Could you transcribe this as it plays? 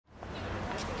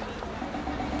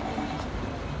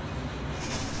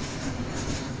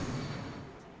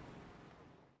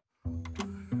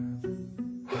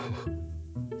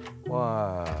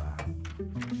Wow.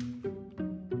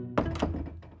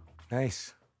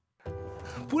 Nice.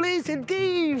 Police and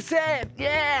thieves set.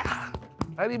 Yeah.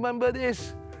 I remember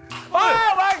this.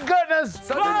 Oh my goodness!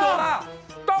 Wow.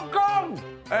 Tokong!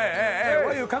 Hey,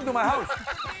 why you come to my house?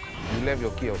 You left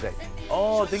your key outside.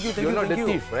 Oh, thank you, You're not the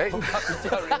thief, right?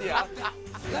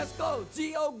 Let's go,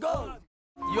 G.O. go!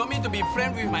 You want me to be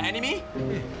friends with my enemy?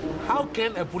 How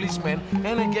can a policeman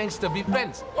and a gangster be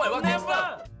friends? What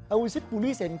never! I would say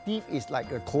police and thief is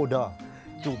like a coda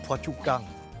to Phua Chu Kang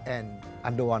and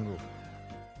Under One Roof.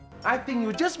 I think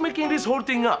you're just making this whole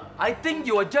thing up. I think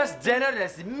you are just jealous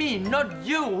as me, not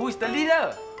you who is the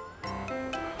leader.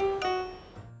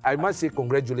 I must say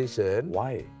congratulations.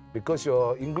 Why? Because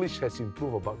your English has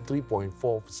improved about 3.4%.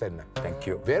 Thank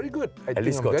you. Very good. I At think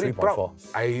least I'm got very 3.4. proud.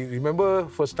 I remember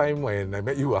first time when I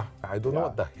met you, I don't know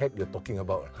what the heck you're talking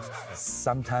about.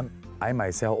 Sometimes I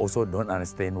myself also don't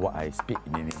understand what I speak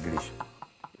in English.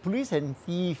 Police and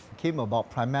thief came about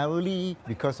primarily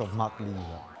because of Mark Lee.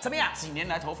 怎么样？几年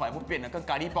来头发也不变了，跟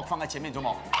咖喱包放在前面做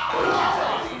么？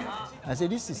 I said,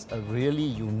 this is a really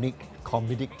unique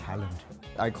comedic talent.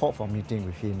 I called for a meeting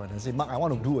with him and I said, Mark, I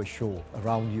want to do a show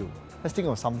around you. Let's think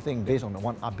of something based on the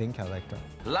one Ah Beng character.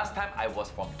 Last time I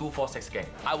was from 246 gang.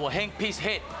 I will hang Peace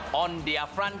Head on their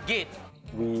front gate.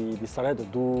 We decided to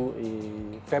do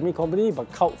a family comedy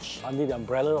but couched under the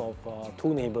umbrella of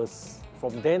two neighbours.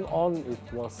 From then on,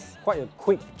 it was quite a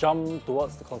quick jump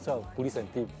towards the concept of police and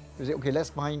thief. We said, okay,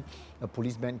 let's find a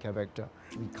policeman character.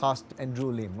 We cast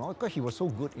Andrew Lim, because he was so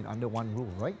good in Under One Roof,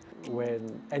 right?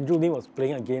 When Andrew Lim was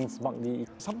playing against Mark Lee,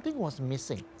 Something was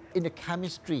missing in the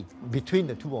chemistry between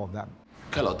the two of them.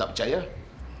 Kalau tak percaya,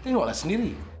 tengoklah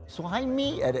sendiri.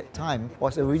 Suhaimi at that time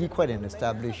was already quite an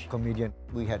established comedian.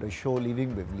 We had a show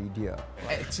Living with Lydia.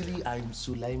 Actually, I'm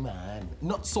Sulaiman,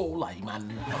 not Sulaiman.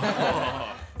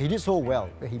 He did so well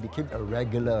that he became a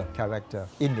regular character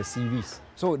in the series.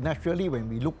 So naturally, when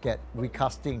we look at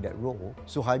recasting that role,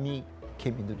 Suhaimi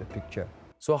came into the picture.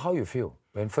 So how you feel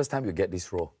when first time you get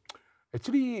this role?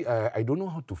 Actually, I don't know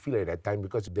how to feel at that time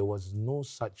because there was no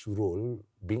such role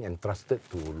being entrusted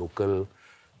to local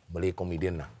Malay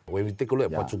comedian. When we take a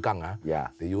look at Phua Chu Kang,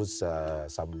 they use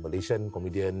some Malaysian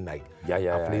comedian like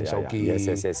Aflin Shauki.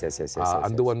 Yes.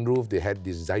 Under One Roof, they had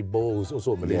this Zaibo, who's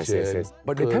also a Malaysian. Yes.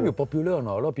 But the time you're popular or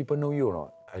not? A lot of people know you or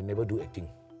not? I never do acting.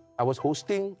 I was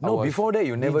hosting. No, I was before that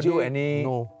you never do DJ. any...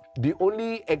 No. The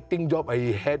only acting job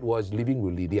I had was Living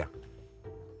with Lydia.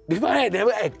 Before I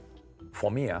never act. For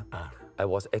me, I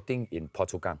was acting in Phua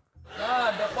Chu Kang.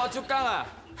 The Phua Chu Kang,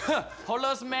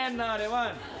 hottest man, that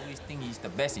one. Always think he's the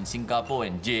best in Singapore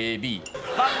and JB.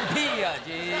 JB.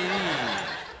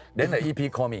 Then the EP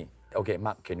called me. Okay,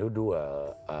 Mark, can you do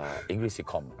a English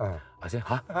sitcom? I said,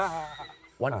 huh?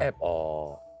 One app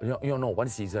or one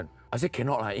season? I said,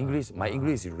 cannot English. My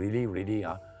English is really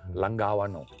langgar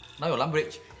one. No. Now you're lunch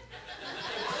break.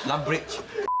 Lunch break.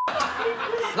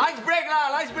 Lunch break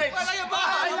lah, lunch break.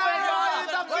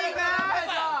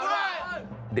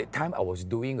 That time I was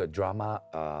doing a drama,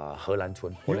 Helan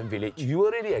Chun, Holland Village. You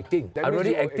were already acting? I'm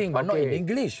already acting, but not in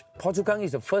English. Phua Chu Kang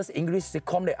is the first English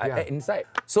sitcom that I act inside.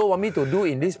 So want me to do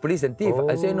in this Police and Thief?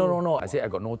 I say, no. I say, I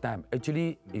got no time.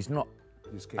 Actually, it's not.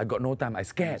 I got no time. I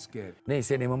scared. Then he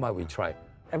said, never mind, we try.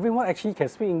 everyone actually can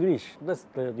speak English. That's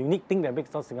the unique thing that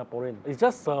makes us Singaporean. It's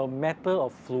just a matter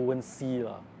of fluency.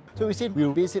 So we said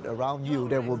we'll base it around you.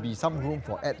 There will be some room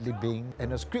for ad-libbing,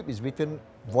 and the script is written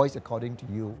voiced according to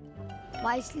you.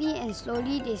 Wisely and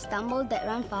slowly they stumble that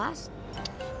run fast.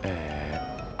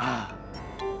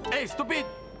 Hey, stupid!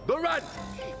 Don't run!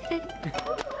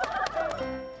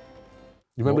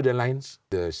 You remember the lines?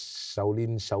 The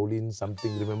Shaolin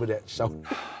something. Remember that?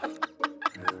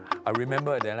 I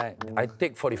remember that line. I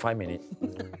take 45 minutes.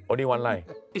 Only one line.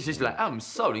 It's just like, I'm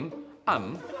sorry.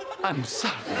 I'm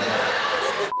sorry.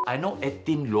 I know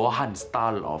 18 Lohan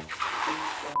style of...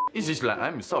 It's just like,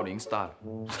 I'm sorry style.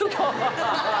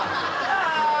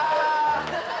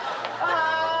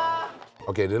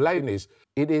 Okay, the line is,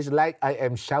 it is like I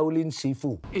am Shaolin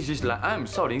Sifu. It's just like, I'm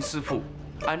sorry, Sifu.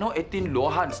 I know 18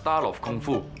 Lohan style of Kung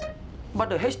Fu. But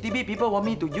the HDB people want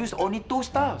me to use only 2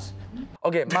 stars.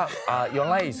 Okay, Mark, your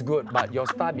line is good, but your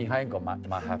star behind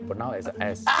must have pronounced as an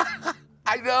S.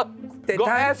 I know. Go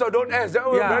S or don't S. That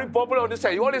was very popular on the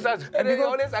side. You always ask, and then you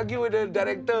always argue with the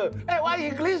director. Hey, why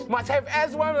English must have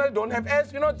S one? Don't have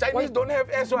S. You know, Chinese don't have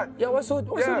S one. Yeah, what's so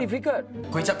difficult?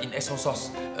 Kway chap in XO sauce,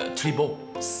 3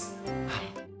 bowls.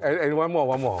 And one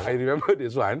more. I remember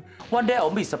this one. One day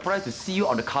I'll be surprised to see you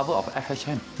on the cover of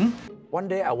FHM. One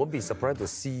day I won't be surprised to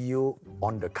see you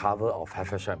on the cover of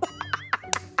FHM.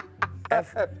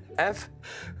 FHM.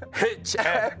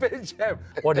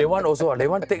 Well, they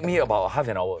want take me about half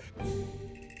an hour.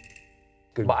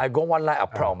 But I got one line I'm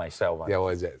proud of myself. Yeah,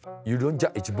 what is that? You don't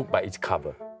judge each book by its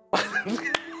cover.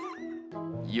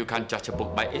 You can't judge a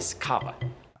book by its cover.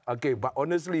 Okay, but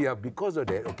honestly, because of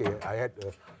that, okay, I had...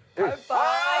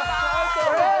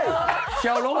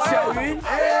 Xiaolong, Xiaoyun.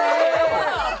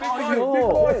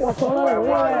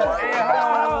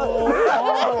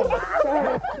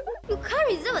 You can't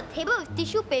reserve a table with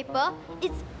tissue paper.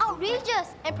 It's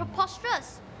outrageous and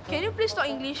preposterous. Can you please talk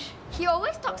English? He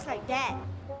always talks like that.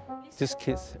 These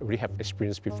kids really have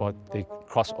experience before they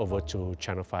cross over to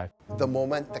Channel 5. The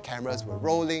moment the cameras were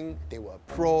rolling, they were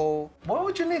pro. Why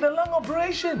would you need a lung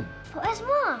operation? For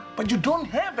asthma. But you don't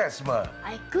have asthma.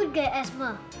 I could get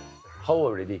asthma. How old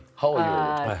already? How old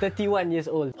are you? 31 years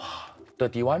old.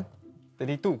 31?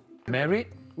 32. Married?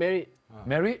 Married.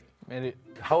 Married? Married.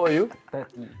 How are you?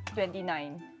 30.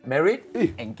 29. Married?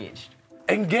 Engaged.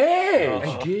 Engaged!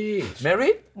 Engaged.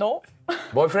 Married? No.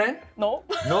 Boyfriend? No.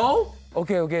 No?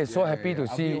 Okay, so happy to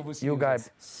see you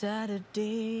guys.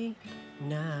 Saturday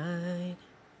night.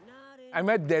 I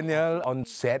met Daniel on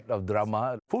set of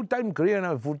drama. Full-time career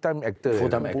now, full-time actor.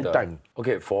 Full-time actor. Full-time.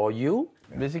 Okay, for you?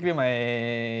 Basically,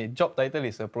 my job title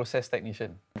is a process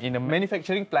technician. In a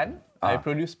manufacturing plant, I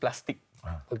produce plastic.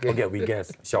 Okay, we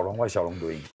guess. Xiaolong, what is Xiaolong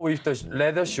doing? With the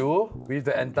leather shoe, with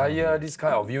the entire this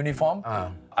kind of uniform,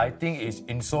 I think it's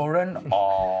insurance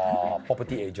or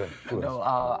property agent. No,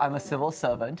 I'm a civil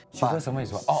servant. Civil servant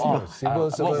is what?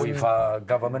 Civil servant. What with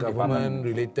government department?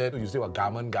 Related. You say what?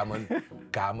 Garment.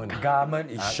 Garment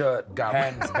is shirt,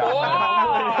 pants,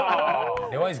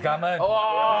 garment. That one is garment.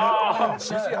 You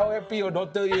see how happy your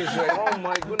daughter is, right? Oh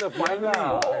my goodness, finally.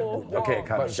 Okay,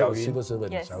 come. But Xiaoyun. civil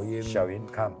servant. Yes.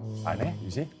 Xiaoyun, come. You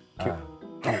see? Cute.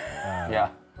 Yeah.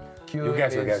 You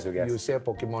guess. You say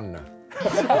Pokemon.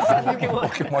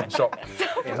 Pokemon shop.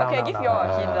 Okay, give you all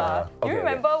a hint. Do you Okay,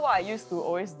 remember what I used to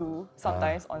always do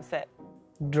sometimes on set?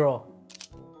 Draw.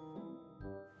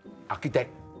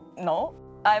 Architect. No.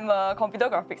 I'm a computer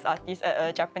graphics artist at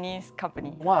a Japanese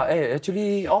company. Wow,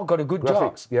 actually, all got a good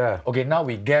Graphics, job. yeah. Okay, now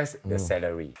we guess the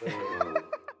salary.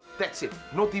 That's it.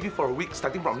 No TV for a week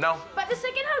starting from now. But the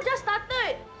second half just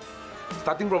started.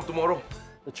 Starting from tomorrow.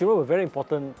 The children were a very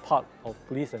important part of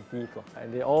Police and Thief,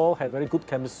 and they all had very good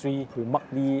chemistry with Mark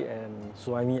Lee and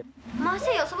Suhaimi. Ma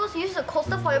said you're supposed to use the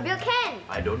coaster for your beer can.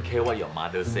 I don't care what your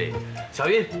mother say.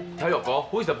 Xiaoyun, tell your girl,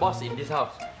 who is the boss in this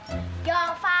house?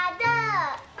 Your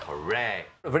father. Correct.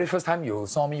 The very first time you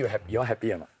saw me, you're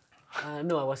happy or not?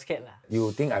 No, I was scared.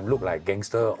 You think I look like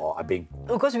gangster or abing?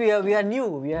 Because we are new.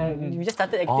 We just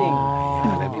started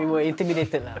acting. We were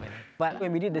intimidated. But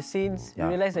when we did the scenes, we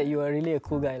realized that you are really a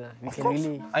cool guy. We can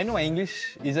really... I know my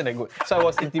English isn't that good, so I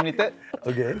was intimidated.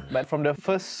 Okay. But from the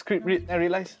first script read, I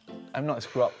realized I'm not a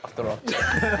screw up after all.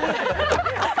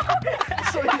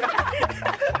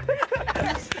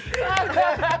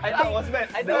 I thought it was bad.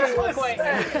 I thought it was quite...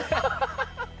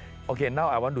 Okay, now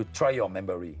I want to try your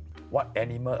memory. What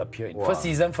animal appeared in first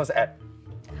season, first act?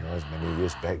 That was many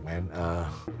years back, man.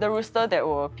 The rooster that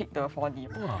will pick the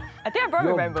 4D. I think I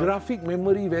probably remember. Your graphic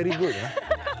memory very good.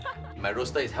 My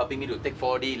roster is helping me to take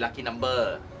 4D lucky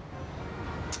number.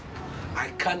 I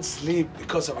can't sleep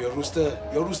because of your rooster.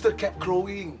 Your rooster kept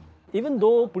crowing. Even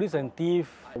though Police and Thief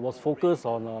was focused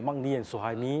on Mark Lee and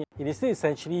Suhaimi, it is still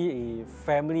essentially a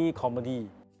family comedy.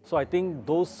 So I think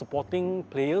those supporting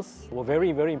players were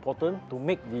very, very important to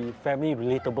make the family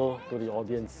relatable to the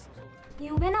audience.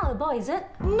 You went out with a boy, is it?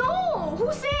 No!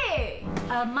 Who say?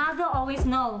 A mother always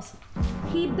knows.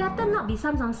 He better not be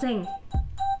something.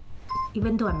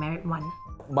 Even though I married one.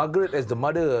 Margaret as the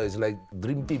mother is like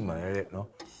dream team, right? No?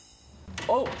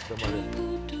 Oh! The mother.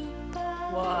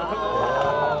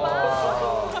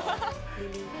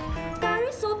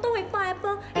 Curry soto with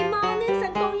pineapple, mayonnaise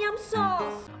and tom yum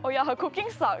sauce. Oh yeah, her cooking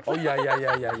sucks. Oh yeah.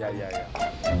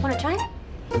 Wanna try?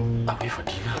 I'll wait for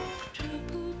dinner.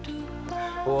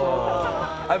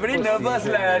 Wow. I'm very nervous.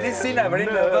 This scene, I'm very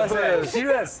nervous.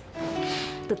 Serious.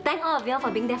 To thank all of you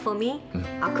for being there for me,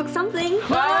 I'll cook something.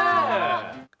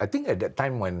 I think at that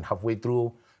time when halfway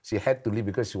through, she had to leave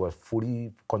because she was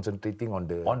fully concentrating on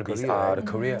the career. The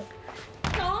career.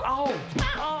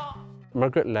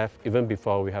 Margaret left even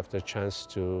before we have the chance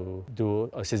to do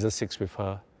a season 6 with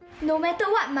her. No matter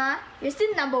what, Ma, you're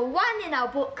still #1 in our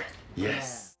book.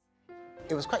 Yes.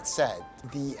 It was quite sad.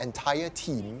 The entire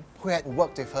team who had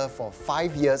worked with her for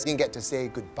 5 years didn't get to say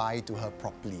goodbye to her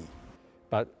properly.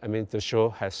 But I mean, the show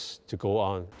has to go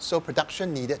on. So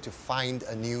production needed to find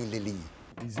a new Lily.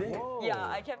 Is it? Yeah,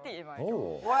 I kept it in my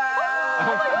Oh. Wow!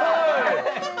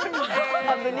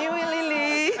 I'm the new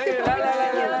Lily.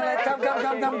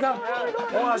 Come.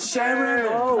 Oh, Sharon.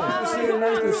 Oh, nice to see you.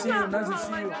 Nice to see you. Nice to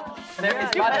see you.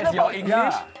 There's your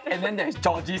English, and then there's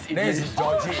Georgie's English. This is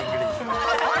Georgie English.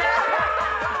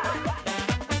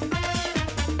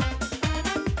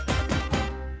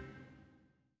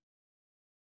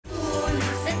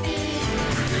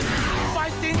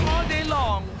 Fighting all day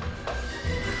long.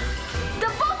 The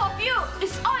both of you,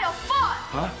 it's all your fault.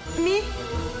 Huh? Me?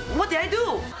 What did I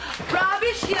do?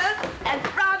 Rubbish here and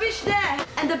rubbish there.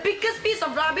 And the biggest piece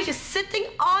of rubbish is sitting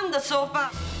on the sofa.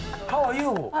 How are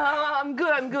you? I'm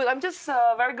good. I'm just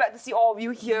very glad to see all of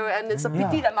you here. And it's a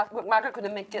pity that Margaret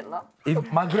couldn't make it.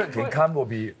 If Margaret can come, will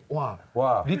be, wow.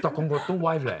 Ni takong got two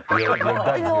wives. You're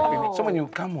done. So when you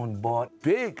come on board,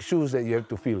 big shoes that you have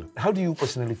to fill. How do you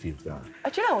personally feel?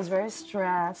 Actually, I was very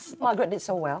stressed. Margaret did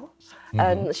so well.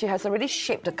 And she has already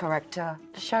shaped the character.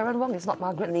 Sharon Wong is not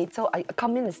Margaret Lee, so I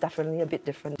come in is definitely a bit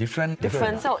different. Different.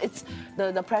 So it's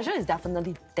the pressure is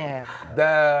definitely there.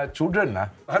 The children,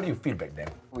 how do you feel back then?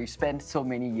 We spent so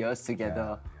many years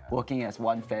together working as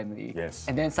one family. Yes.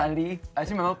 And then suddenly, I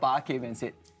still remember Pa came and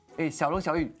said, "Hey, Xiaolong,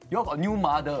 Xiaoyu, you got a new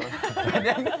mother." And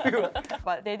then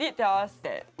But they did tell us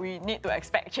that we need to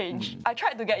expect change. I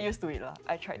tried to get used to it.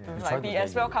 I tried to be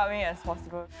as welcoming as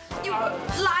possible. You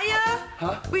liar!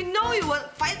 We know you were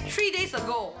fired 3 days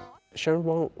ago. Sharon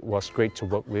Wong was great to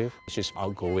work with. She's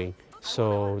outgoing,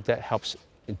 so that helps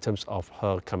in terms of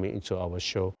her coming into our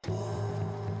show.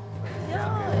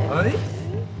 Hey?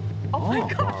 Oh my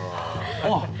God!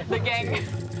 Oh. The gang.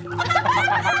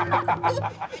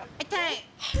 Attack!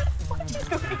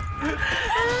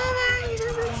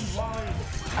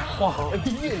 Oh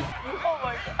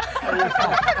my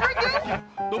God!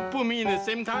 Don't put me in the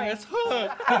same time as her.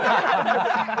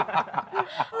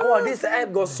 Oh, this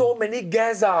app got so many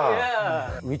guests.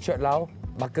 Richard Lau,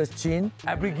 Marcus Chin,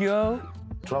 Abigail.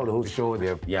 Throughout the whole show, they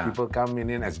have people coming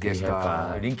in as guest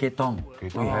stars. Lin Ketong. We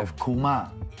have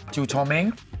Kuma, Chu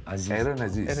Chomeng, Aaron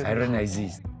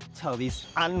Aziz. Tell these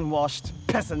unwashed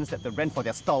peasants that the rent for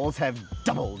their stalls have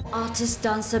doubled. Artist,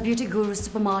 dancer, beauty guru,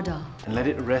 supermodel. And let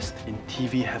it rest in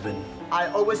TV heaven. I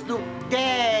always look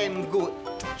damn good.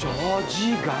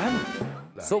 Georgie Gan.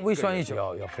 So which one is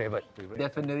your favorite?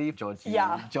 Definitely Georgie.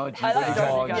 Yeah. Georgie. I like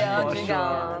Georgie. Georgie.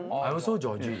 I also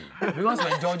Georgie. Because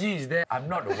when Georgie is there, I'm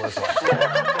not the worst one.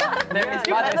 There's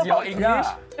your English,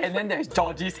 and then there's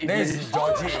Georgie's English. This is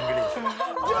Georgie English.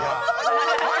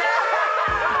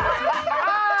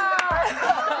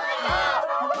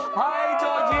 Hi,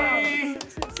 Georgie.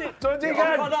 Georgie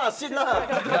kan? Sit lah.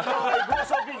 Grow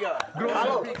so big ah.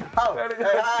 Hello. How?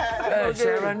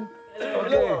 Sharon.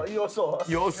 Okay. You also.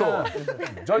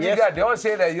 Georgie, they all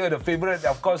say that you're the favorite.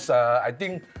 Of course, I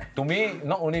think to me,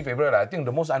 not only favorite, I think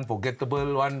the most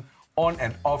unforgettable one on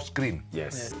and off screen.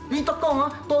 Yes. Lee Tokong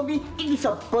told me it is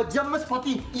a pajamas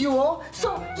party. You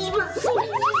so evil.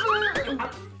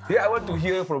 Here, I want to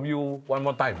hear from you one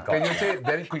more time. Can you say it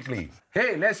very quickly?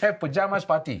 Hey, let's have pajamas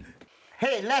party.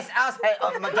 Hey, let's us have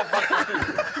a pajamas party.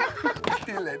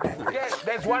 Yes,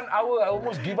 that's 1 hour. I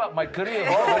almost give up my career.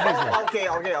 Okay.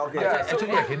 Yeah,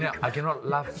 actually, I cannot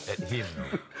laugh at him.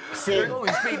 Same. You know,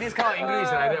 we speak this kind of English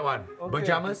like that one.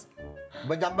 Pajamas?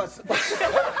 Pajamas.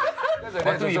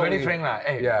 Want to be very frank lah.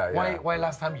 Hey, Yeah. why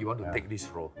last time you want to take this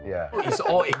role? Yeah. It's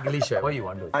all English. Why you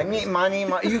want to? I need money.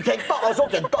 You can talk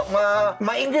also can talk.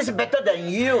 My English is better than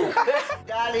you.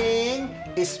 Darling,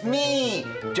 it's me,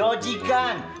 Georgie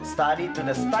Gan. Study to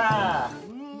the star.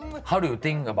 How do you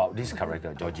think about this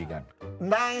character, Georgie Gan?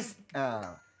 Nice.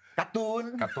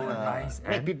 Cartoon. Nice.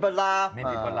 Make people laugh. Make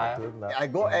people laugh. I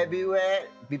go everywhere.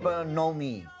 People know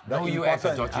me. Know you as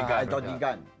a Georgie Gan. Georgie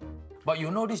Gan. But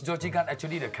you know this Georgie Gan,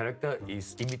 actually the character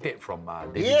is imitated from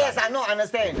David Yes, Gan. I know.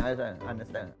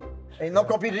 Understand. No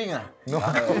copy ring No.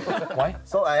 Why?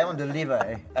 So I want to leave.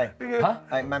 Huh?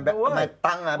 My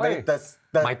tongue very thirsty.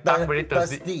 My tongue very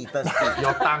thirsty.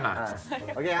 Your tongue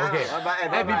Okay.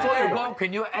 Hey, before you go, can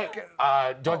you act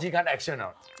Georgie Gan action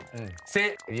out?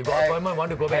 Say you got appointment, want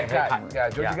to go back and haircut.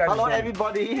 Yeah, Georgie Gan. Hello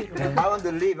everybody. I want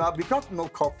to leave because no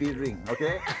coffee ring.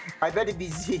 Okay. I very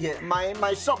busy here.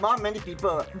 My shop many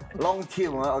people. Long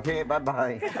queue. Okay. Bye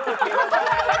bye.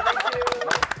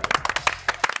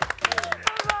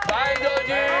 Bye,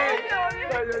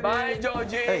 Georgie. Bye,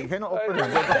 Georgie. Hey, cannot open.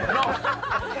 No.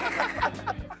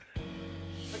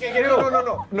 Okay,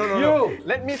 no. You.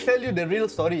 Let me tell you the real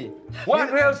story.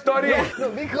 What real story? No,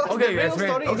 because the real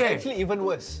story is actually even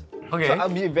worse. Okay. So I'll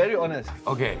be very honest.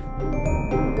 Okay.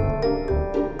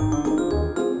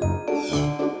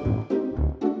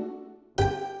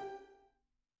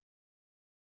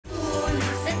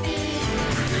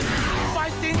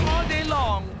 Fighting all day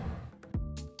long.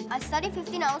 I study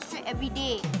 15 hours straight every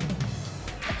day.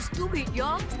 Stupid,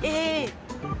 y'all. Hey,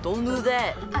 Don't do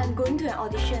that. I'm going to an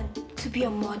audition to be a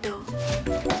model.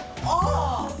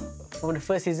 For the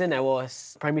first season, I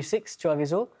was primary 6, 12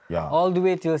 years old. Yeah. All the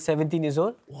way till 17 years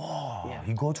old. Wow. Yeah.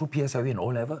 You go through PSLE and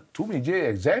O-level? 2 major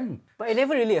exam. But it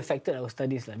never really affected our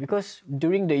studies because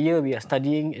during the year we are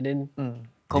studying and then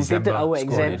completed December, our school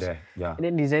exams. holiday, yeah. And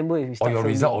then December we start Your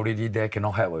filming. result already there,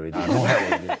 cannot help already. No help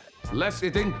already. Less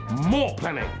eating, more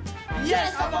planning.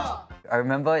 Yes, Papa! I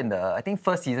remember in the, I think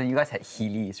first season, you guys had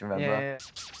Heelys, remember? Yeah.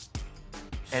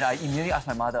 And I immediately asked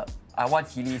my mother, I want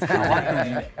Heelys, I want to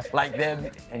be like them,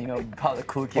 and be part of the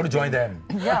cool kids. Want to join them?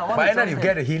 Yeah, I want But to then join you them.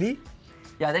 get a Heely?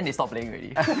 Yeah, then they stopped playing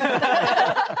already.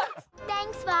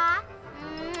 Thanks, Pa.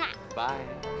 Bye.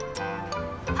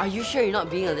 Are you sure you're not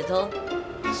being a little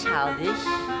childish?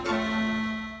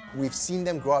 We've seen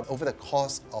them grow up over the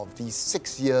course of these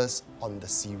 6 years on the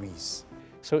series.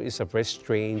 So it's a very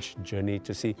strange journey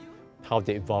to see how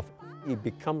they evolve. It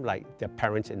become like their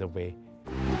parents in a way.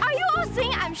 Are you all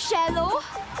saying I'm shallow?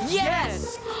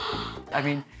 Yes! I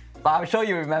mean, but I'm sure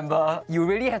you remember, you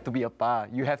really have to be a pa.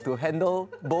 You have to handle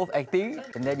both acting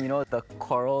and then, the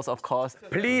quarrels, of course.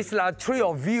 Please, 3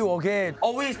 of you, okay?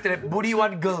 Always the bully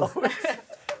one girl.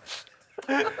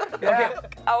 Okay,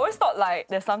 I always thought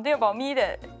there's something about me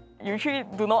that you three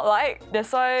do not like.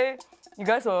 That's why you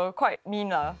guys were quite mean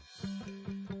lah.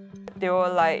 There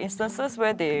were instances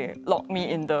where they locked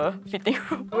me in the fitting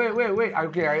room. Wait.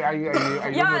 Okay, I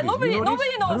Yeah, don't know this.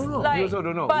 nobody knows. You also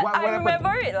don't know. But What I happened?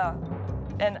 remember it lah.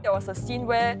 And there was a scene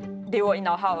where they were in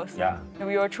our house. Yeah. And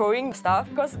we were throwing stuff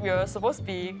because we were supposed to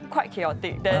be quite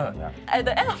chaotic. Then at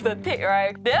the end of the take,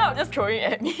 right, they ended up just throwing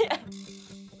at me.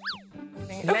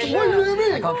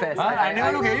 I confess. I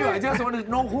never look at you, I just want to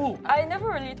know who. I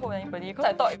never really told anybody because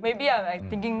I thought maybe I'm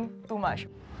thinking too much.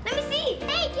 Let me see.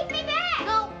 Hey, give me back.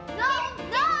 No.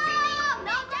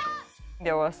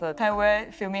 There was a time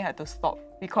where filming had to stop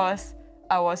because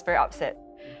I was very upset.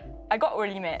 I got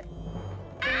really mad.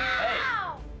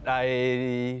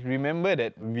 I remember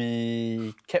that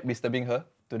we kept disturbing her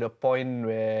to the point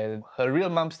where her real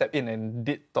mum stepped in and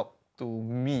did talk to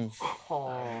me.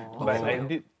 But I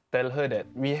did tell her that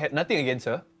we had nothing against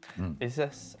her. It's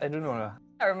just, I don't know lah.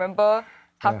 I remember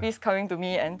Hafiz coming to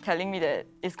me and telling me that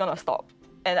it's gonna stop.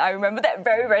 And I remember that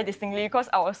very, very distinctly because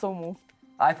I was so moved.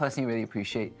 I personally really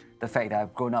appreciate the fact that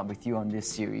I've grown up with you on this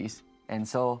series. And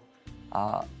so,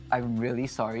 I'm really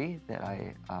sorry that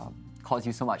I caused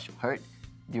you so much hurt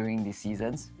during these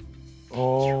seasons.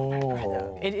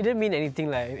 It didn't mean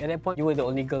anything. At that point, you were the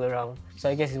only girl around. So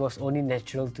I guess it was only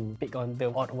natural to pick on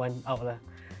the odd one out.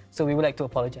 So we would like to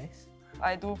apologize.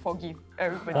 I do forgive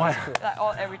everybody. Why?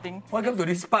 Everything. Welcome to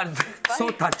this part. So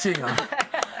touching.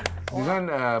 This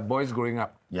one, boys growing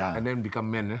up. Yeah. And then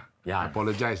become men. Yeah.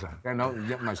 Apologize. Now you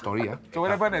get my story. So what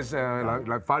happened is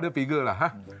like father figure.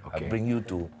 Okay. I bring you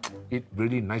to eat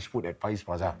really nice food at Faiz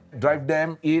Plaza. Drive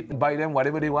them, eat, buy them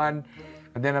whatever they want.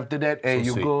 And then after that,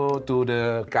 you sweet. go to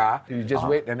the car, you just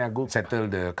wait, and I go settle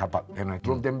the car park. And I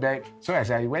drove them back. So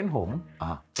as I went home,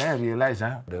 then I realized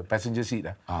the passenger seat,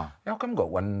 how come got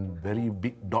one very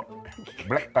big dot,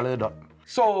 black color dot.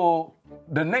 So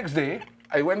the next day,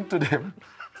 I went to them,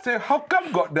 say, how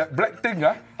come got that black thing?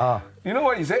 You know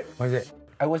what he said? What is it?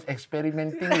 I was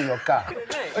experimenting with your car.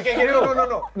 Okay,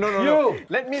 no.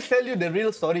 Let me tell you the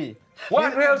real story.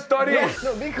 What real story? Yes,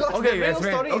 no, because the real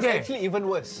story is actually even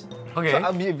worse. Okay. So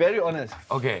I'll be very honest.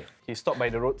 Okay. He stopped by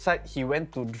the roadside. He went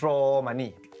to draw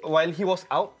money. While he was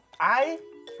out, I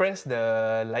pressed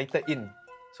the lighter in.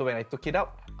 So when I took it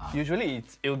out, usually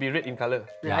it'll be red in color.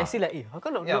 Yeah, I see how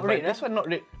come not but red? this one not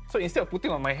red. So instead of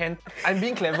putting on my hand, I'm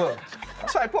being clever.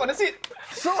 So I put on the seat.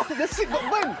 So the seat got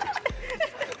burned.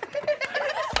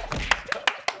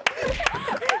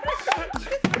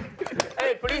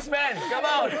 Hey, policeman, come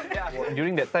out!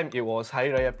 During that time, it was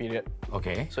Hari Raya period.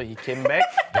 Okay. So he came back.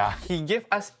 He gave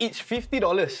us each $50.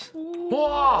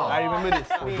 Wow! I remember this.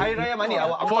 Hari Raya money,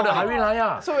 our For the money. Hari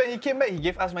Raya. So when he came back, he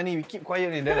gave us money. We keep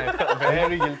quiet and then I felt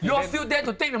very guilty. You're still there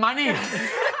to take the money.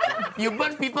 You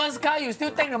burn people's car, you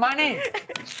still take the money.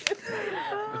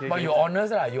 But you're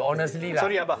honest lah. You honestly lah.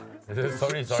 Sorry, Abba.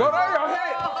 Sorry. Sorry, your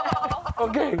head.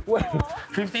 Okay, well,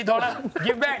 $50.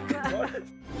 Give back.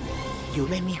 You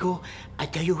let me go, I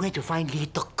tell you where to find Lee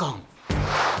Tok Kong.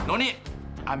 No need.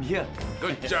 I'm here.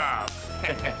 Good job.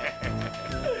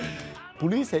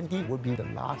 Police and Thief would be the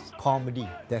last comedy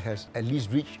that has at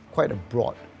least reached quite a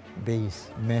broad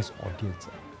base mass audience,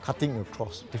 cutting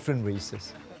across different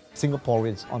races,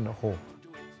 Singaporeans on the whole.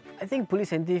 I think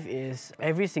Police and Thief is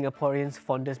every Singaporean's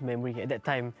fondest memory at that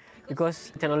time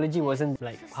because technology wasn't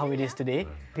like how it is today.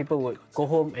 People would go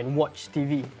home and watch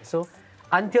TV. So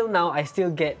until now, I still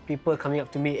get people coming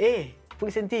up to me, hey,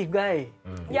 police and thief guy.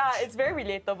 Yeah, it's very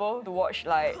relatable to watch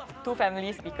like two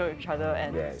families bicker with each other,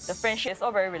 and the friendship is all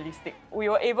very realistic. We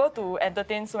were able to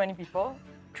entertain so many people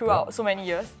throughout so many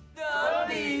years. Don't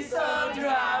be so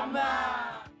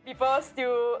drama. People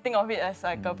still think of it as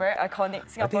like a very iconic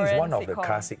Singaporean I think it's one of sitcom. the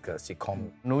classic sitcom.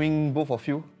 Knowing both of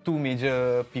you, two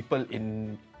major people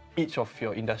in each of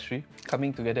your industry,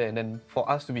 coming together, and then for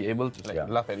us to be able to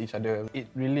laugh at each other, it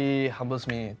really humbles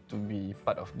me to be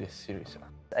part of this series.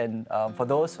 And for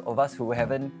those of us who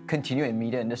haven't continued in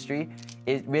media industry,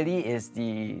 it really is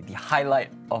the highlight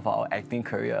of our acting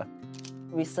career.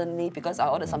 Recently, because I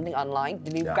ordered something online,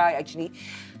 the new guy actually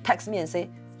texted me and said,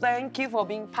 "Thank you for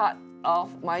being part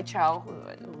of my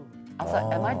childhood." I was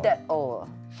like, am I that old?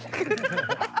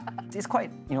 It's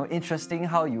quite interesting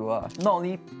how you are not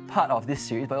only part of this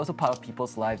series, but also part of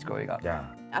people's lives growing up. Yeah.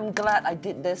 I'm glad I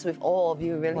did this with all of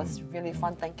you. It was really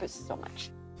fun. Thank you so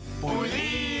much.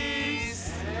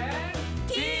 Police and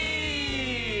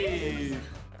Thief.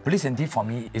 Police and Thief for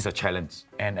me is a challenge.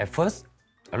 And at first,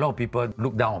 a lot of people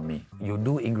look down on me. You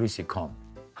do English sitcom.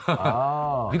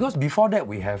 Because before that,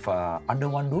 we have Under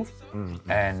One Roof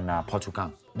and Phua Chu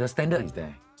Kang. The standard is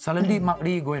there. Suddenly, Mark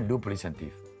Lee go and do Police and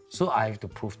Thief. So I have to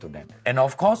prove to them. And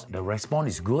of course, the response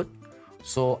is good.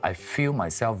 So I feel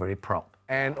myself very proud.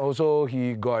 And also,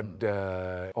 he got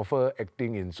offer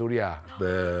acting in Suria.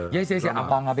 Yes,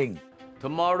 Abang Abing.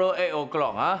 Tomorrow 8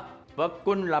 o'clock,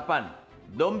 Pukul 8.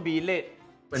 Don't be late.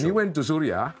 When he went to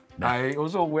Suria, I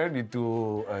also went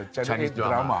into a Chinese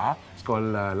drama. It's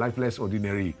called Life Less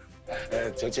Ordinary.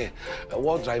 A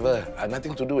war driver,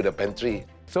 nothing to do with the pantry.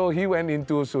 So he went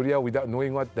into Suria without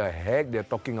knowing what the heck they're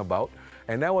talking about.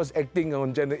 And I was acting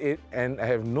on Channel 8 and I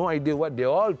have no idea what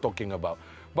they're all talking about.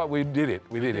 But we did it.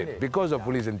 We did it because of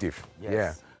Police and Thief. Yes.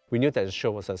 Yeah. We knew that the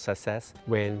show was a success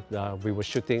when we were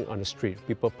shooting on the street.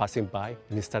 People passing by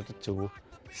and he started to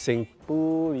sing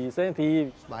Police and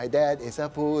Thief. My dad is a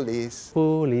police.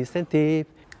 Police and Thief.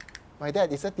 My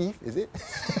dad is a thief, is it?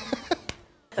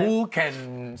 Who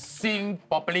can sing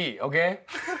properly, okay?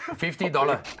 $50.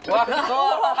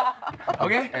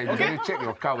 Okay? Hey, you better check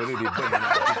your car whether they burn or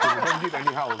not. Don't give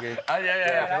anyhow, okay?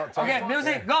 Yeah. Okay,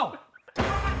 music, go!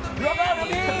 Rock out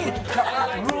the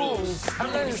beat! Rules!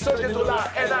 I'm going to soldier to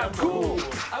laugh and I'm cool!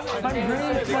 I'm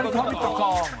green, I'm coming to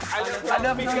call. I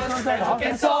love because I'm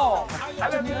Hokkien song. I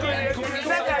love you and cool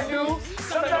that I do.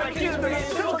 Sometimes kids me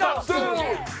look up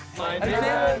soon. My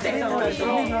favorite thing is my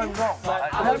song.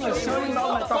 I love you showing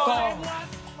all my talk.